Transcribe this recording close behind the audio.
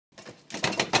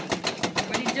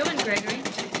Gregory.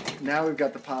 Now we've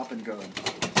got the popping going.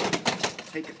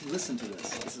 Listen to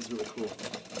this. This is really cool.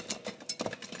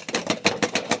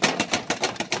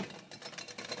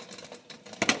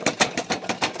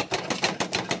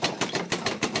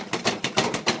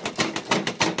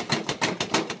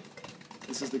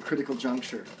 This is the critical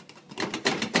juncture.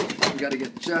 We got to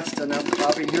get just enough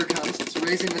popping. Here it comes. It's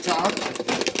raising the top.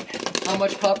 How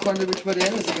much popcorn did we put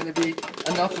in? Is it going to be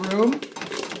enough room?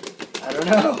 I don't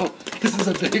know. This is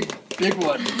a big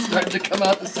one. It's starting to come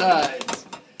out the sides.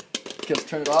 Okay, let's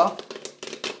turn it off.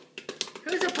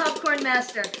 Who's a popcorn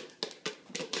master?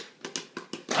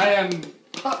 I am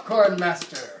popcorn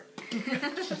master. And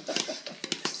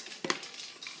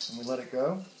we let it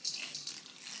go.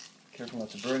 Careful not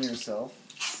to burn yourself.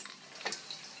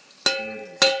 There it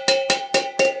is.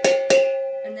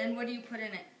 And then what do you put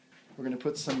in it? We're going to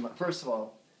put some, first of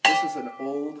all, this is an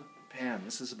old pan.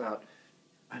 This is about,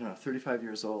 I don't know, 35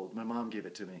 years old. My mom gave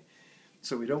it to me.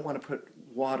 So we don't want to put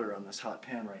water on this hot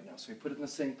pan right now. So we put it in the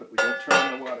sink, but we don't turn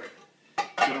on the water.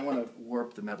 We don't want to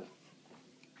warp the metal.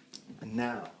 And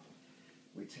now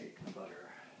we take the butter.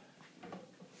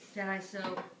 That I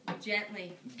so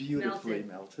gently Beautifully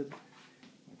melted.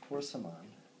 We pour some on.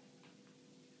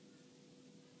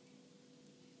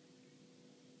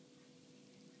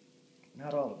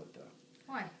 Not all of it, though.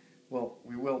 Why? Well,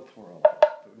 we will pour all of it,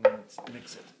 but we want to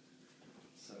mix it.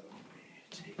 So we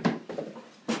take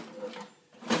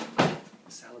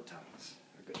salad tongs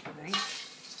are good for this.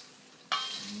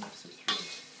 And mix it through.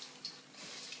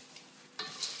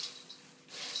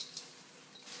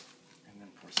 And then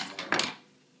pour some more.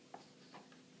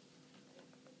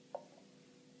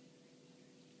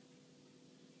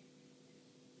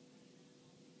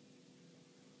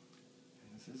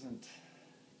 And this isn't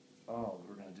all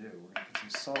we're going to do. We're going to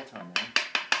put some salt on there.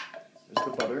 There's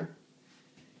the butter.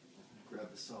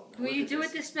 Grab the salt. Now Will you do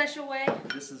it this special way?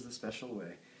 This is the special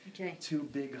way. Okay. 2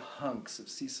 big hunks of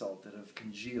sea salt that have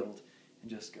congealed and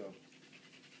just go.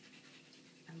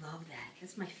 I love that.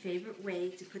 That's my favorite way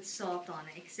to put salt on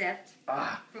it, except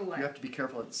for what? You have to be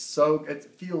careful. It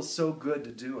feels so good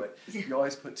to do it. You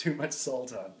always put too much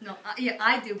salt on. No, yeah,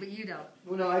 I do, but you don't.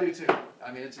 Well, no, I do too.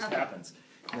 I mean, it just happens.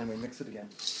 And then we mix it again.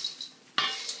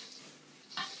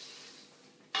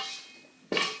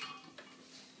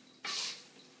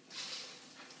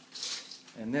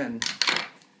 And then,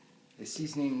 the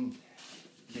seasoning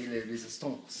de la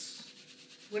résistance.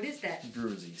 What is that?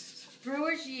 Brewer's yeast.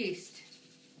 Brewer's yeast.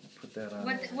 I'll put that on.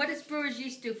 What does brewer's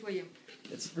yeast do for you?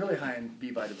 It's really high in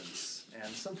B vitamins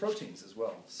and some proteins as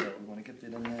well. So we want to get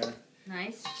that in there.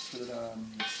 Nice. Put it on,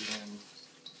 mix it in.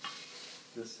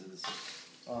 This is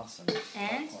awesome.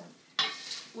 And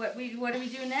popcorn. what do we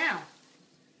do now?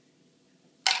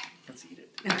 Let's eat it.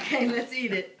 Okay, let's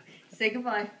eat it. Say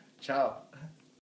goodbye. Ciao.